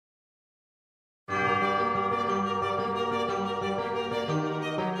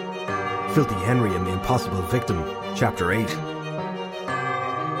Filthy Henry and the Impossible Victim, Chapter 8.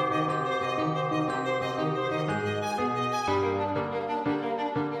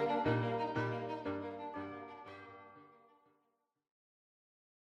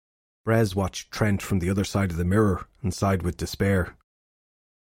 Brez watched Trent from the other side of the mirror and sighed with despair.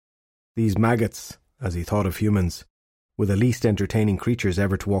 These maggots, as he thought of humans, were the least entertaining creatures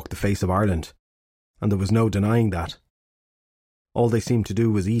ever to walk the face of Ireland, and there was no denying that. All they seemed to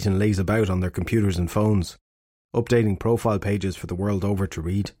do was eat and laze about on their computers and phones, updating profile pages for the world over to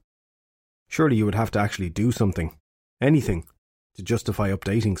read. Surely you would have to actually do something, anything, to justify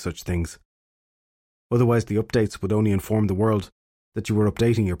updating such things. Otherwise the updates would only inform the world that you were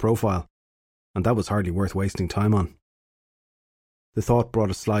updating your profile, and that was hardly worth wasting time on. The thought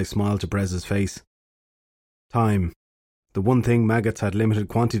brought a sly smile to Brez's face. Time, the one thing maggots had limited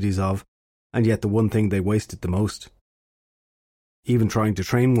quantities of, and yet the one thing they wasted the most. Even trying to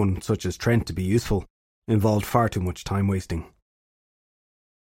train one such as Trent to be useful involved far too much time wasting.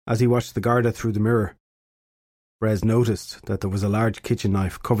 As he watched the Garda through the mirror, Brez noticed that there was a large kitchen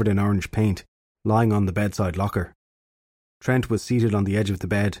knife covered in orange paint lying on the bedside locker. Trent was seated on the edge of the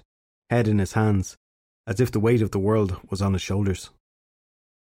bed, head in his hands, as if the weight of the world was on his shoulders.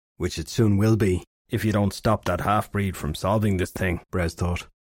 Which it soon will be, if you don't stop that half-breed from solving this thing, Brez thought.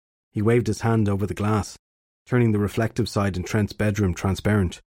 He waved his hand over the glass, turning the reflective side in Trent's bedroom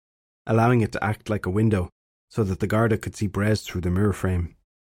transparent, allowing it to act like a window so that the Garda could see Brez through the mirror frame.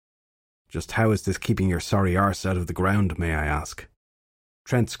 Just how is this keeping your sorry arse out of the ground, may I ask?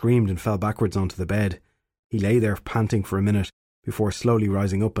 Trent screamed and fell backwards onto the bed. He lay there panting for a minute before slowly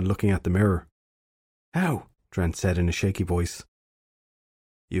rising up and looking at the mirror. How? Trent said in a shaky voice.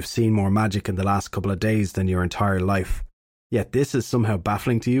 You've seen more magic in the last couple of days than your entire life, yet this is somehow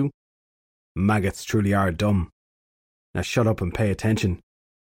baffling to you? Maggots truly are dumb. Now shut up and pay attention.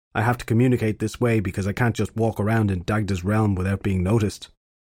 I have to communicate this way because I can't just walk around in Dagda's realm without being noticed.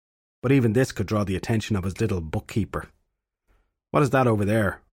 But even this could draw the attention of his little bookkeeper. What is that over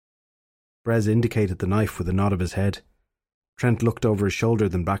there? Brez indicated the knife with a nod of his head. Trent looked over his shoulder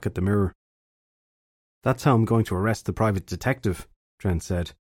then back at the mirror. That's how I'm going to arrest the private detective, Trent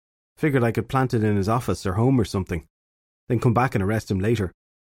said. Figured I could plant it in his office or home or something, then come back and arrest him later.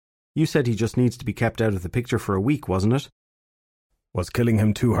 You said he just needs to be kept out of the picture for a week, wasn't it? Was killing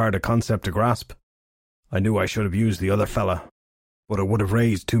him too hard a concept to grasp? I knew I should have used the other fella, but it would have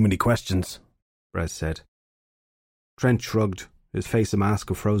raised too many questions, Brez said. Trent shrugged, his face a mask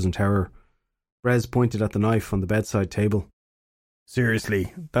of frozen terror. Brez pointed at the knife on the bedside table.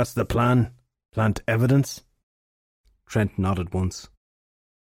 Seriously, that's the plan? Plant evidence? Trent nodded once.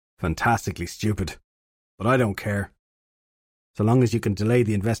 Fantastically stupid, but I don't care. So long as you can delay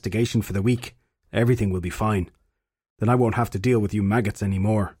the investigation for the week, everything will be fine. Then I won't have to deal with you maggots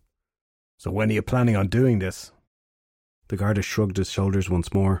anymore. So when are you planning on doing this? The Garda shrugged his shoulders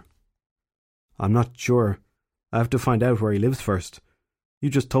once more. I'm not sure. I have to find out where he lives first. You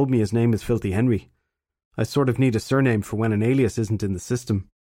just told me his name is Filthy Henry. I sort of need a surname for when an alias isn't in the system.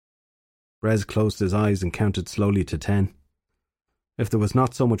 Brez closed his eyes and counted slowly to 10. If there was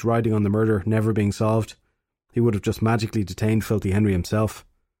not so much riding on the murder never being solved, he would have just magically detained Filthy Henry himself.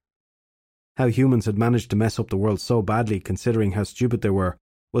 How humans had managed to mess up the world so badly, considering how stupid they were,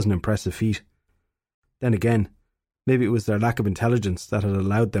 was an impressive feat. Then again, maybe it was their lack of intelligence that had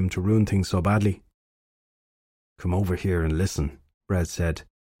allowed them to ruin things so badly. Come over here and listen, Brez said,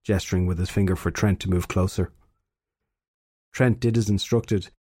 gesturing with his finger for Trent to move closer. Trent did as instructed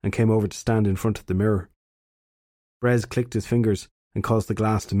and came over to stand in front of the mirror. Brez clicked his fingers and caused the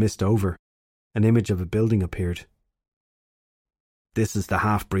glass to mist over. An image of a building appeared. This is the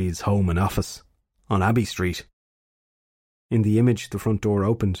half-breed's home and office, on Abbey Street. In the image the front door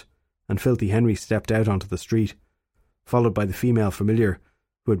opened, and Filthy Henry stepped out onto the street, followed by the female familiar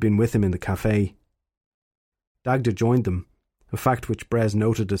who had been with him in the cafe. Dagda joined them, a fact which Brez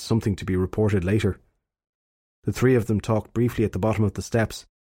noted as something to be reported later. The three of them talked briefly at the bottom of the steps,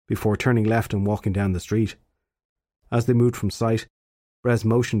 before turning left and walking down the street. As they moved from sight, Brez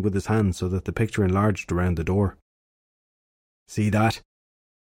motioned with his hand so that the picture enlarged around the door. See that?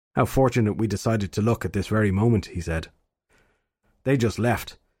 How fortunate we decided to look at this very moment, he said. They just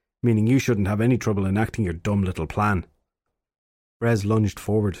left, meaning you shouldn't have any trouble enacting your dumb little plan. Brez lunged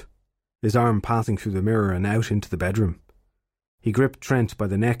forward, his arm passing through the mirror and out into the bedroom. He gripped Trent by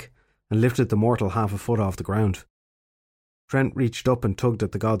the neck and lifted the mortal half a foot off the ground. Trent reached up and tugged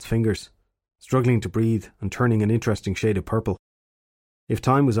at the god's fingers, struggling to breathe and turning an interesting shade of purple. If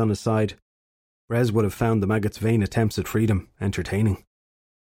time was on his side, Brez would have found the maggot's vain attempts at freedom entertaining.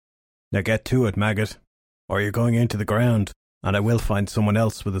 Now get to it, maggot, or you're going into the ground, And I will find someone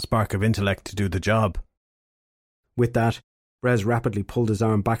else with a spark of intellect to do the job. With that, Brez rapidly pulled his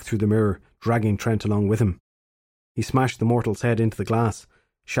arm back through the mirror, dragging Trent along with him. He smashed the mortal's head into the glass,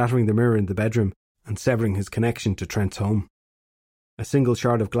 shattering the mirror in the bedroom and severing his connection to Trent's home. A single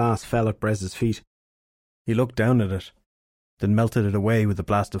shard of glass fell at Brez's feet. He looked down at it, then melted it away with a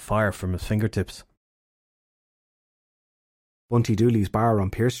blast of fire from his fingertips. Bunty Dooley's bar on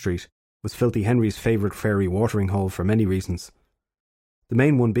Pierce Street was Filthy Henry's favourite fairy watering hole for many reasons. The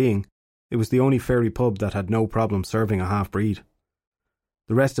main one being, it was the only fairy pub that had no problem serving a half-breed.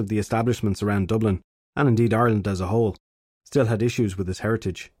 The rest of the establishments around Dublin, and indeed Ireland as a whole, still had issues with its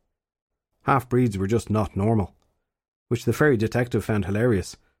heritage. Half-breeds were just not normal, which the fairy detective found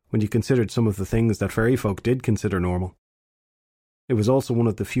hilarious when you considered some of the things that fairy folk did consider normal. It was also one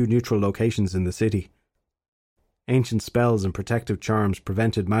of the few neutral locations in the city. Ancient spells and protective charms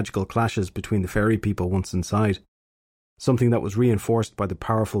prevented magical clashes between the fairy people once inside, something that was reinforced by the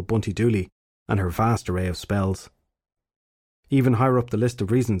powerful Bunty Dooley and her vast array of spells. Even higher up the list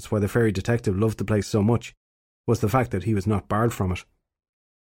of reasons why the fairy detective loved the place so much was the fact that he was not barred from it.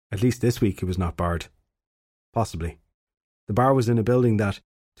 At least this week he was not barred. Possibly. The bar was in a building that,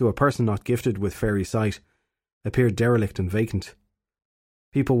 to a person not gifted with fairy sight, appeared derelict and vacant.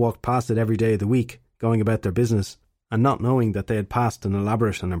 People walked past it every day of the week, going about their business, and not knowing that they had passed an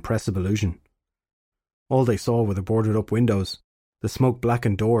elaborate and impressive illusion. All they saw were the boarded-up windows, the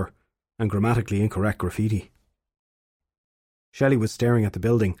smoke-blackened door, and grammatically incorrect graffiti. Shelley was staring at the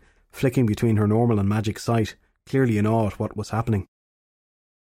building, flicking between her normal and magic sight, clearly in awe at what was happening.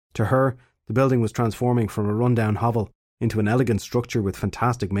 To her, the building was transforming from a run-down hovel into an elegant structure with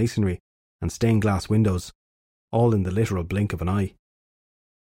fantastic masonry and stained-glass windows, all in the literal blink of an eye.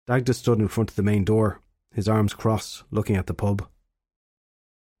 Dagda stood in front of the main door, his arms crossed, looking at the pub.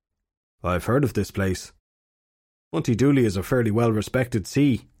 "I've heard of this place. Bunty Dooley is a fairly well-respected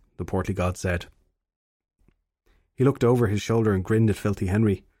C," the portly god said. He looked over his shoulder and grinned at Filthy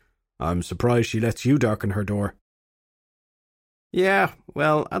Henry. "I'm surprised she lets you darken her door." "Yeah,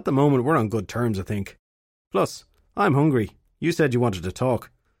 well, at the moment we're on good terms, I think. Plus, I'm hungry. You said you wanted to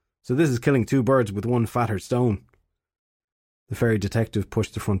talk, so this is killing two birds with one fatter stone." The fairy detective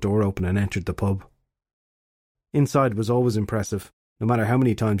pushed the front door open and entered the pub. Inside was always impressive, no matter how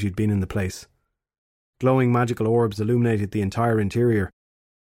many times you'd been in the place. Glowing magical orbs illuminated the entire interior,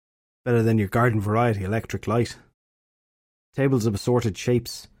 better than your garden variety electric light. Tables of assorted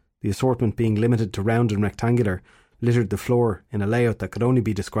shapes, the assortment being limited to round and rectangular, littered the floor in a layout that could only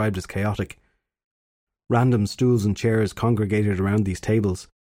be described as chaotic. Random stools and chairs congregated around these tables,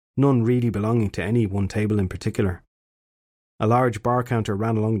 none really belonging to any one table in particular. A large bar counter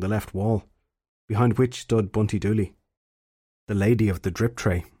ran along the left wall, behind which stood Bunty Dooley, the lady of the drip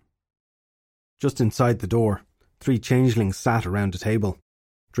tray. Just inside the door, 3 changelings sat around a table,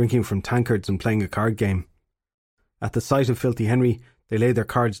 drinking from tankards and playing a card game. At the sight of Filthy Henry, they laid their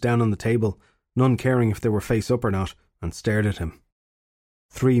cards down on the table, none caring if they were face up or not, and stared at him.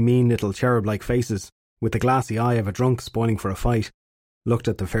 3 mean little cherub-like faces, with the glassy eye of a drunk spoiling for a fight, looked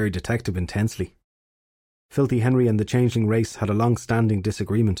at the fairy detective intensely. Filthy Henry and the changeling race had a long-standing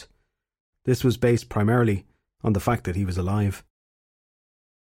disagreement. This was based primarily on the fact that he was alive.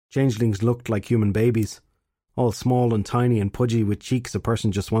 Changelings looked like human babies, all small and tiny and pudgy with cheeks a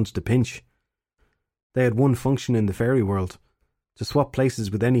person just wanted to pinch. They had one function in the fairy world, to swap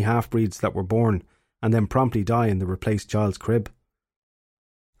places with any half-breeds that were born and then promptly die in the replaced child's crib.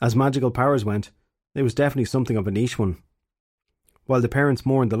 As magical powers went, it was definitely something of a niche one. While the parents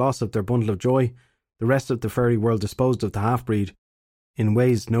mourned the loss of their bundle of joy, the rest of the fairy world disposed of the half-breed in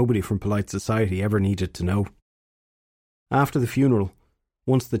ways nobody from polite society ever needed to know. After the funeral,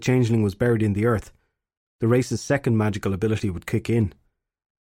 once the changeling was buried in the earth, the race's second magical ability would kick in.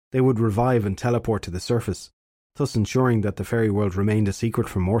 They would revive and teleport to the surface, thus ensuring that the fairy world remained a secret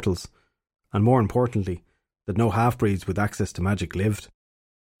from mortals, and more importantly, that no half-breeds with access to magic lived.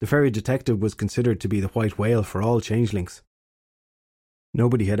 The fairy detective was considered to be the white whale for all changelings.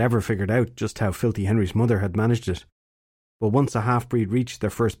 Nobody had ever figured out just how Filthy Henry's mother had managed it, but once a half-breed reached their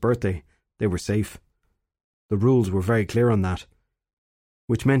first birthday, they were safe. The rules were very clear on that,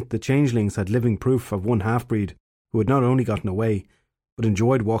 which meant the changelings had living proof of one half-breed who had not only gotten away, but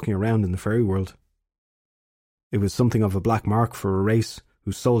enjoyed walking around in the fairy world. It was something of a black mark for a race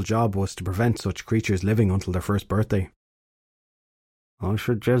whose sole job was to prevent such creatures living until their first birthday. "I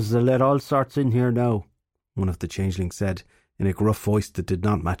should just let all sorts in here now," one of the changelings said, in a gruff voice that did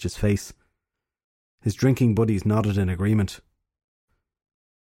not match his face. His drinking buddies nodded in agreement.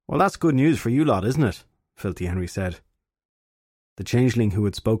 "Well, that's good news for you lot, isn't it?" Filthy Henry said. The changeling who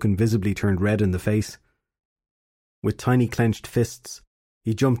had spoken visibly turned red in the face. With tiny clenched fists,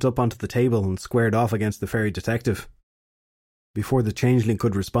 he jumped up onto the table and squared off against the fairy detective. Before the changeling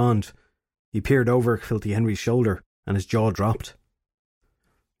could respond, he peered over Filthy Henry's shoulder and his jaw dropped.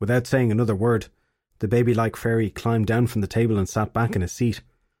 Without saying another word, the baby-like fairy climbed down from the table and sat back in his seat.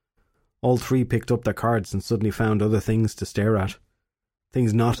 All three picked up their cards and suddenly found other things to stare at.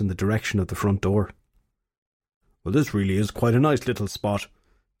 Things not in the direction of the front door. "Well, this really is quite a nice little spot,"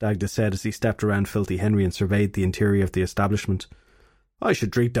 Dagda said as he stepped around Filthy Henry and surveyed the interior of the establishment. "I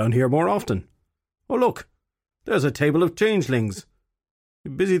should drink down here more often. Oh, look, there's a table of changelings.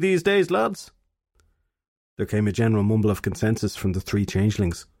 You busy these days, lads?" There came a general mumble of consensus from the three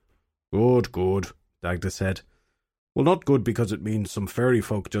changelings. "Good, good," Dagda said. "Well, not good because it means some fairy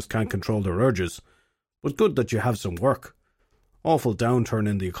folk just can't control their urges, but good that you have some work. Awful downturn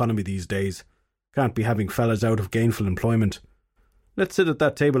in the economy these days. Can't be having fellas out of gainful employment. Let's sit at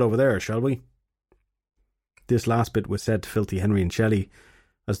that table over there, shall we?" This last bit was said to Filthy Henry and Shelley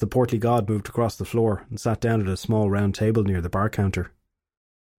as the portly god moved across the floor and sat down at a small round table near the bar counter.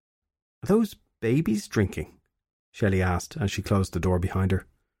 "Are those babies drinking?" Shelley asked as she closed the door behind her.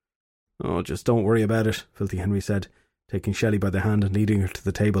 "Oh, just don't worry about it," Filthy Henry said, taking Shelley by the hand and leading her to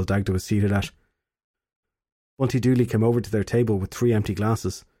the table Dagda was seated at. Bunty Dooley came over to their table with 3 empty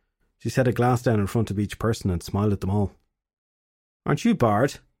glasses. She set a glass down in front of each person and smiled at them all. "Aren't you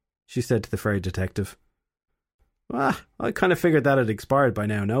barred?" she said to the fairy detective. I kind of figured that had expired by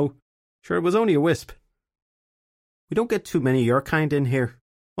now, no? Sure, it was only a wisp." "We don't get too many of your kind in here.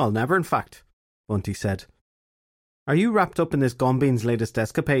 Well, never, in fact," Bunty said. "Are you wrapped up in this Gombean's latest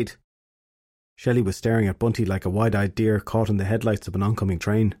escapade?" Shelley was staring at Bunty like a wide-eyed deer caught in the headlights of an oncoming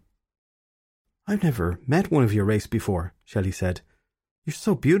train. "I've never met one of your race before," Shelley said. "You're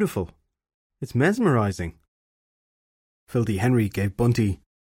so beautiful. It's mesmerising." Filthy Henry gave Bunty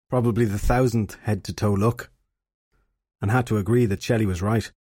probably the 1,000th head-to-toe look, and had to agree that Shelley was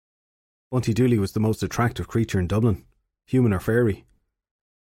right. Bunty Dooley was the most attractive creature in Dublin, human or fairy.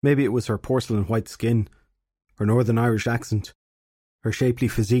 Maybe it was her porcelain white skin, her Northern Irish accent, her shapely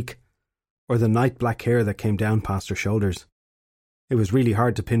physique, or the night black hair that came down past her shoulders. It was really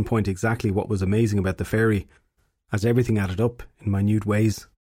hard to pinpoint exactly what was amazing about the fairy, as everything added up in minute ways.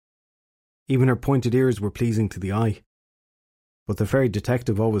 Even her pointed ears were pleasing to the eye. But the fairy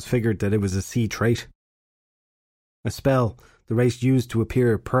detective always figured that it was a C trait. A spell the race used to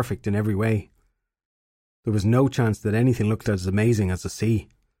appear perfect in every way. There was no chance that anything looked as amazing as a C,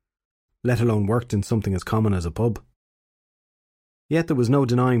 let alone worked in something as common as a pub. Yet there was no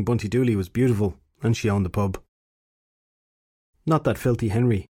denying Bunty Dooley was beautiful, and she owned the pub. Not that Filthy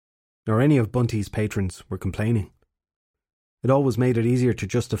Henry, nor any of Bunty's patrons, were complaining. It always made it easier to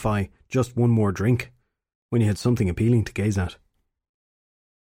justify just one more drink, when you had something appealing to gaze at.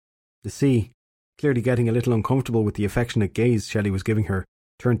 The C, clearly getting a little uncomfortable with the affectionate gaze Shelley was giving her,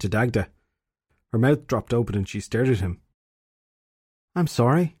 turned to Dagda. Her mouth dropped open and she stared at him. "I'm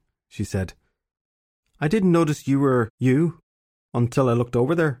sorry," she said. "I didn't notice you were you until I looked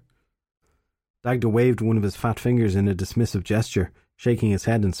over there." Dagda waved one of his fat fingers in a dismissive gesture, shaking his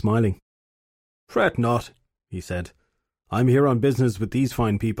head and smiling. "Fret not," he said. "I'm here on business with these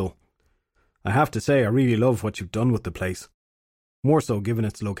fine people. I have to say I really love what you've done with the place. More so given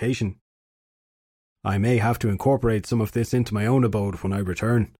its location. I may have to incorporate some of this into my own abode when I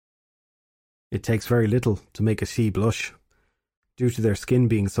return. It takes very little to make a she blush, due to their skin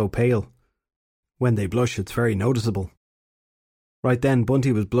being so pale. When they blush, it's very noticeable." Right then,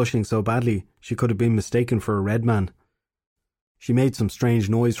 Bunty was blushing so badly she could have been mistaken for a red man. She made some strange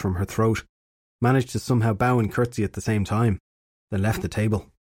noise from her throat, managed to somehow bow and curtsy at the same time, then left the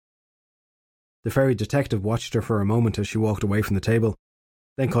table. The fairy detective watched her for a moment as she walked away from the table,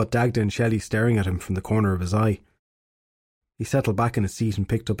 then caught Dagda and Shelley staring at him from the corner of his eye. He settled back in his seat and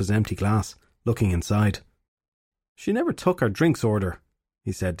picked up his empty glass, looking inside. "She never took our drinks order,"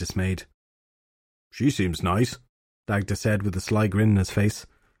 he said, dismayed. "She seems nice," Dagda said with a sly grin on his face.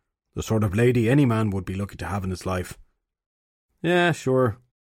 "The sort of lady any man would be lucky to have in his life." "Yeah, sure,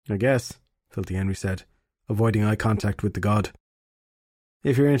 I guess," Filthy Henry said, avoiding eye contact with the god.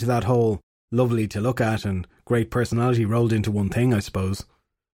 "If you're into that whole lovely to look at and great personality rolled into one thing, I suppose."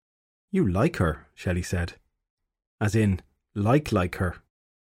 "You like her," Shelley said. "As in, like her.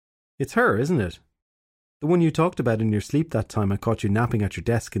 It's her, isn't it? The one you talked about in your sleep that time I caught you napping at your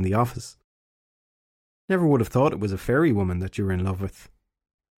desk in the office. Never would have thought it was a fairy woman that you were in love with."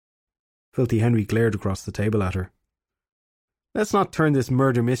 Filthy Henry glared across the table at her. "Let's not turn this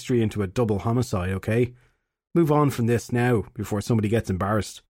murder mystery into a double homicide, okay? Move on from this now, before somebody gets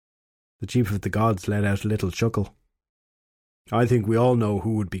embarrassed." The chief of the gods let out a little chuckle. "I think we all know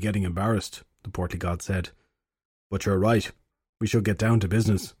who would be getting embarrassed," the portly god said. But you're right. We should get down to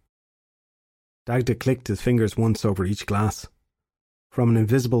business. Dagda clicked his fingers once over each glass. From an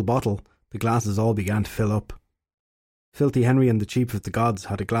invisible bottle, the glasses all began to fill up. Filthy Henry and the Chief of the Gods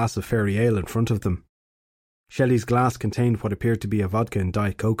had a glass of fairy ale in front of them. Shelley's glass contained what appeared to be a vodka and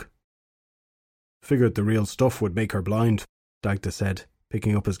Diet Coke. Figured the real stuff would make her blind, Dagda said,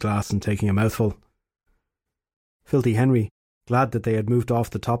 picking up his glass and taking a mouthful. Filthy Henry, glad that they had moved off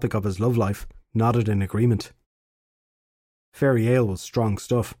the topic of his love life, nodded in agreement. Fairy ale was strong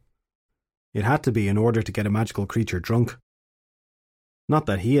stuff. It had to be in order to get a magical creature drunk. Not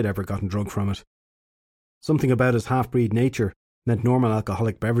that he had ever gotten drunk from it. Something about his half-breed nature meant normal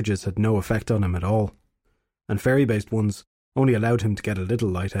alcoholic beverages had no effect on him at all, and fairy-based ones only allowed him to get a little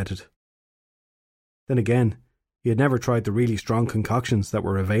light-headed. Then again, he had never tried the really strong concoctions that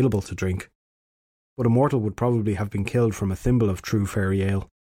were available to drink, but a mortal would probably have been killed from a thimble of true fairy ale,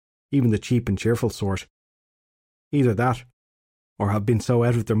 even the cheap and cheerful sort. Either that, or have been so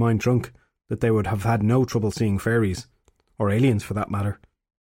out of their mind drunk that they would have had no trouble seeing fairies, or aliens for that matter.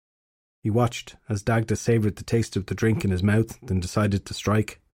 He watched as Dagda savoured the taste of the drink in his mouth, then decided to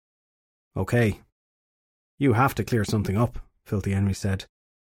strike. "Okay. You have to clear something up," Filthy Henry said.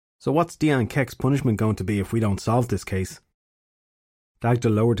 "So what's Dian Keck's punishment going to be if we don't solve this case?" Dagda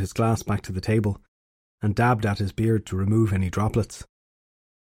lowered his glass back to the table and dabbed at his beard to remove any droplets.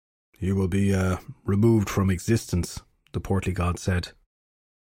 "You will be, removed from existence," the portly god said.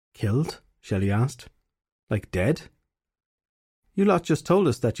 "Killed?" Shelley asked. "Like dead? You lot just told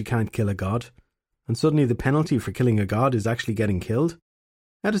us that you can't kill a god, and suddenly the penalty for killing a god is actually getting killed?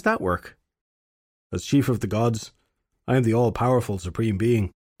 How does that work?" "As Chief of the Gods, I am the all-powerful Supreme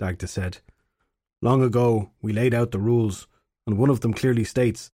Being," Dagda said. "Long ago we laid out the rules, and one of them clearly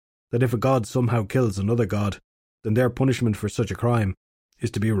states that if a god somehow kills another god, then their punishment for such a crime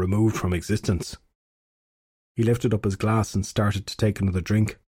is to be removed from existence." He lifted up his glass and started to take another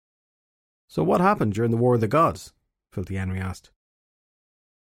drink. "So what happened during the War of the Gods?" Filthy Henry asked.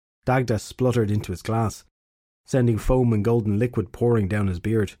 Dagda spluttered into his glass, sending foam and golden liquid pouring down his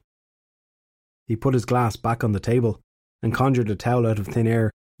beard. He put his glass back on the table and conjured a towel out of thin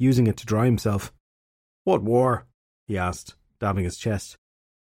air, using it to dry himself. "What war?" he asked, dabbing his chest.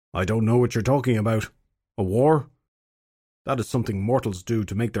 "I don't know what you're talking about. A war? That is something mortals do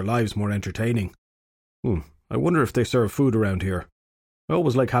to make their lives more entertaining. I wonder if they serve food around here. I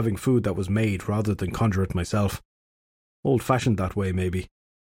always like having food that was made rather than conjure it myself. Old-fashioned that way, maybe."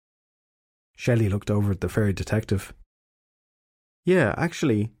 Shelley looked over at the fairy detective. "Yeah,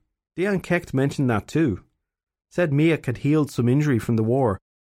 actually, Dian Keck mentioned that too. Said Miak had healed some injury from the war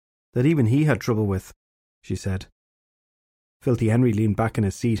that even he had trouble with," she said. Filthy Henry leaned back in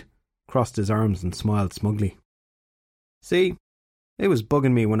his seat, crossed his arms and smiled smugly. "See, it was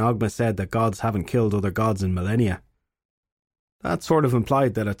bugging me when Ogma said that gods haven't killed other gods in millennia. That sort of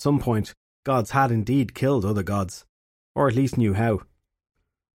implied that at some point gods had indeed killed other gods, or at least knew how.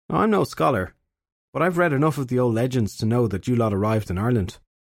 Now, I'm no scholar, but I've read enough of the old legends to know that you lot arrived in Ireland.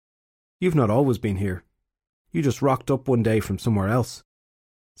 You've not always been here. You just rocked up one day from somewhere else.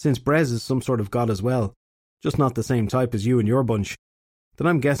 Since Brez is some sort of god as well, just not the same type as you and your bunch, then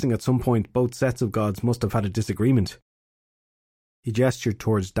I'm guessing at some point both sets of gods must have had a disagreement." He gestured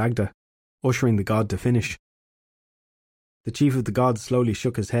towards Dagda, ushering the god to finish. The Chief of the Gods slowly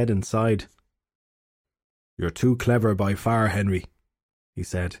shook his head and sighed. "You're too clever by far, Henry," he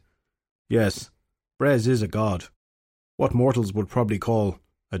said. "Yes, Brez is a god. What mortals would probably call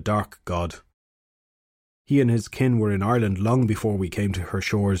a dark god. He and his kin were in Ireland long before we came to her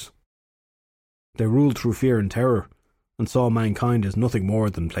shores. They ruled through fear and terror, and saw mankind as nothing more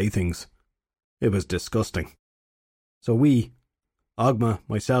than playthings. It was disgusting. So we, Ogma,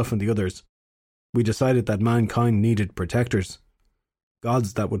 myself and the others, we decided that mankind needed protectors,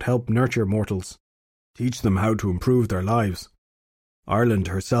 gods that would help nurture mortals, teach them how to improve their lives. Ireland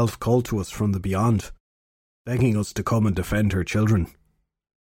herself called to us from the beyond, begging us to come and defend her children.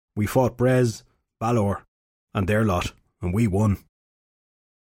 We fought Brez, Balor, and their lot, and we won."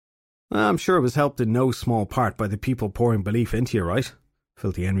 "I'm sure it was helped in no small part by the people pouring belief into you, right?"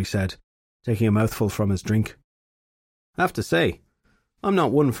 Filthy Henry said, taking a mouthful from his drink. "I have to say, I'm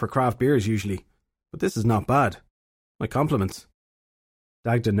not one for craft beers usually, but this is not bad. My compliments."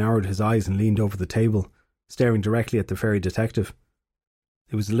 Dagda narrowed his eyes and leaned over the table, staring directly at the fairy detective.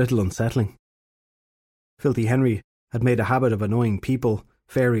 It was a little unsettling. Filthy Henry had made a habit of annoying people,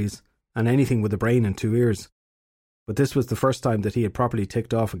 fairies, and anything with a brain and two ears, but this was the first time that he had properly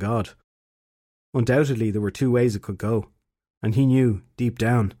ticked off a god. Undoubtedly there were two ways it could go, and he knew, deep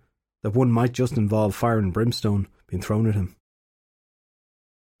down, that one might just involve fire and brimstone being thrown at him.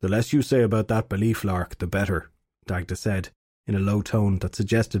 "The less you say about that belief, Lark, the better," Dagda said, in a low tone that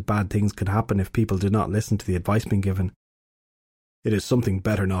suggested bad things could happen if people did not listen to the advice being given. "It is something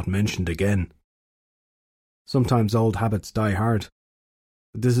better not mentioned again." Sometimes old habits die hard,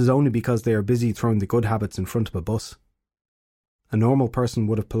 but this is only because they are busy throwing the good habits in front of a bus. A normal person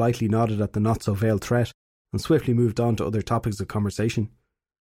would have politely nodded at the not-so-veiled threat and swiftly moved on to other topics of conversation.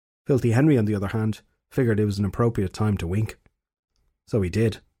 Filthy Henry, on the other hand, figured it was an appropriate time to wink. So he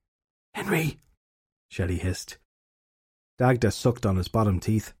did. "Henry!" Shelley hissed. Dagda sucked on his bottom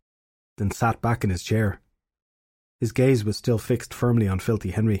teeth, then sat back in his chair. His gaze was still fixed firmly on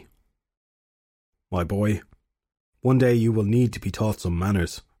Filthy Henry. "My boy, one day you will need to be taught some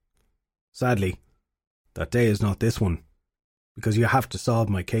manners. Sadly, that day is not this one, because you have to solve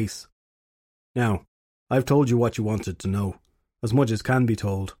my case. Now, I've told you what you wanted to know, as much as can be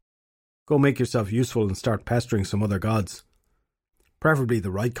told. Go make yourself useful and start pestering some other gods. Preferably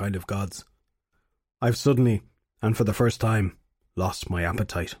the right kind of gods. I've suddenly, and for the first time, lost my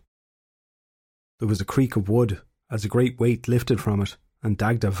appetite." There was a creak of wood as a great weight lifted from it, and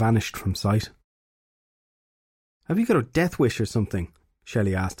Dagda vanished from sight. "Have you got a death wish or something?"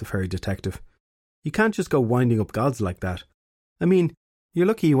 Shelley asked the fairy detective. "You can't just go winding up gods like that. I mean, you're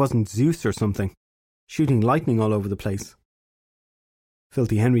lucky he wasn't Zeus or something, shooting lightning all over the place."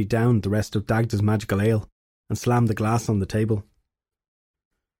 Filthy Henry downed the rest of Dagda's magical ale and slammed the glass on the table.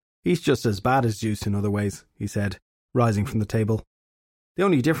 "He's just as bad as Zeus in other ways," he said, rising from the table. "The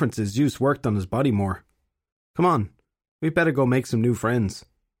only difference is Zeus worked on his body more. Come on, we'd better go make some new friends."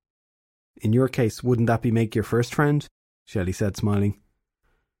 "In your case, wouldn't that be make your first friend?" Shelley said, smiling.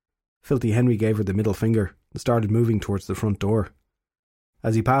 Filthy Henry gave her the middle finger and started moving towards the front door.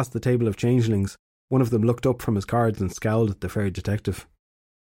 As he passed the table of changelings, one of them looked up from his cards and scowled at the fairy detective.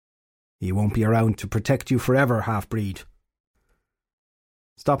 "He won't be around to protect you forever, half-breed."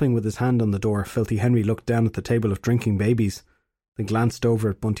 Stopping with his hand on the door, Filthy Henry looked down at the table of drinking babies, then glanced over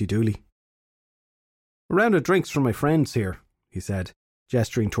at Bunty Dooley. "A round of drinks from my friends here," he said,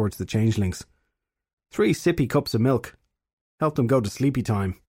 gesturing towards the changelings. 3 sippy cups of milk. Help them go to sleepy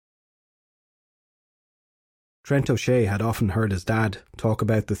time." Trent O'Shea had often heard his dad talk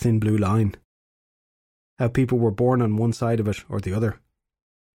about the thin blue line, how people were born on one side of it or the other.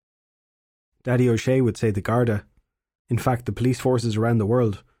 Daddy O'Shea would say the Garda, in fact the police forces around the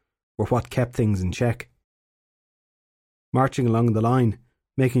world, were what kept things in check. Marching along the line,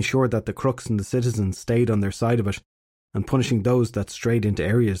 making sure that the crooks and the citizens stayed on their side of it, and punishing those that strayed into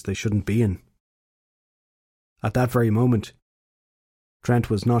areas they shouldn't be in. At that very moment, Trent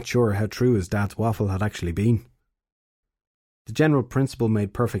was not sure how true his dad's waffle had actually been. The general principle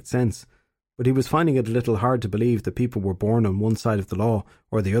made perfect sense, but he was finding it a little hard to believe that people were born on one side of the law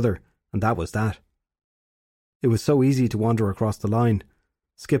or the other, and that was that. It was so easy to wander across the line,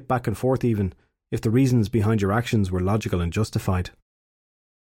 skip back and forth even, if the reasons behind your actions were logical and justified.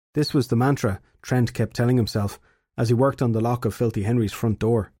 This was the mantra Trent kept telling himself as he worked on the lock of Filthy Henry's front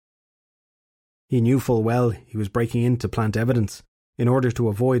door. He knew full well he was breaking in to plant evidence in order to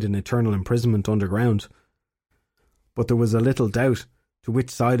avoid an eternal imprisonment underground, but there was a little doubt to which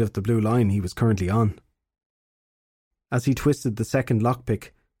side of the blue line he was currently on. As he twisted the second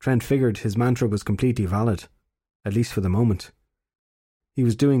lockpick, Trent figured his mantra was completely valid, at least for the moment. He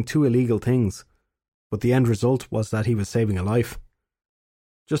was doing 2 illegal things, but the end result was that he was saving a life.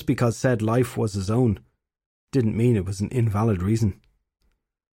 Just because said life was his own didn't mean it was an invalid reason.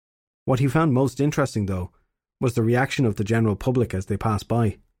 What he found most interesting, though, was the reaction of the general public as they passed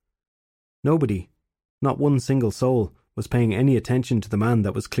by. Nobody, not one single soul, was paying any attention to the man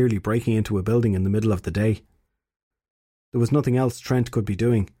that was clearly breaking into a building in the middle of the day. There was nothing else Trent could be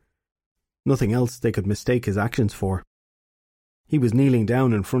doing, nothing else they could mistake his actions for. He was kneeling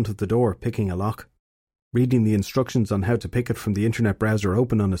down in front of the door, picking a lock, reading the instructions on how to pick it from the internet browser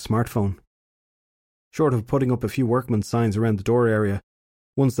open on his smartphone. Short of putting up a few workman's signs around the door area,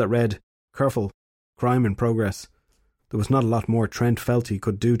 ones that read, "Careful, crime in progress," there was not a lot more Trent felt he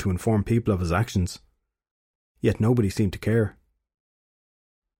could do to inform people of his actions. Yet nobody seemed to care.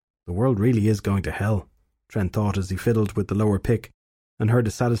 The world really is going to hell, Trent thought as he fiddled with the lower pick and heard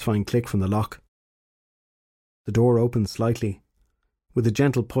a satisfying click from the lock. The door opened slightly. With a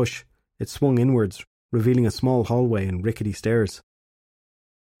gentle push, it swung inwards, revealing a small hallway and rickety stairs.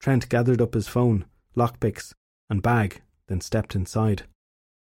 Trent gathered up his phone, lockpicks, and bag, then stepped inside.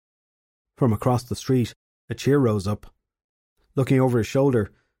 From across the street, a cheer rose up. Looking over his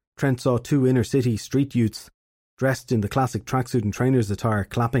shoulder, Trent saw 2 inner-city street youths, dressed in the classic tracksuit and trainer's attire,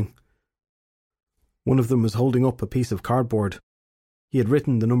 clapping. One of them was holding up a piece of cardboard. He had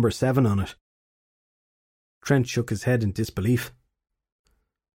written the number 7 on it. Trent shook his head in disbelief.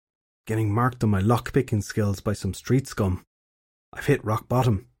 getting marked on my lock-picking skills by some street scum. I've hit rock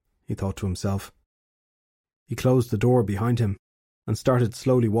bottom, he thought to himself. He closed the door behind him and started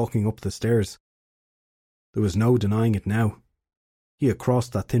slowly walking up the stairs. There was no denying it now. He had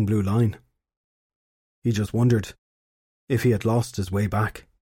crossed that thin blue line. He just wondered if he had lost his way back.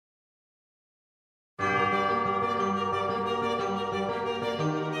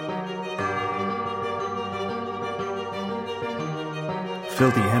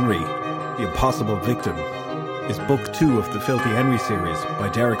 Filthy Henry, The Impossible Victim, is Book 2 of the Filthy Henry series by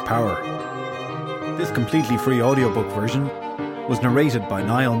Derek Power. This completely free audiobook version was narrated by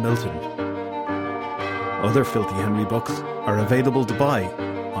Niall Milton. Other Filthy Henry books are available to buy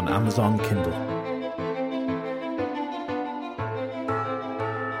on Amazon Kindle.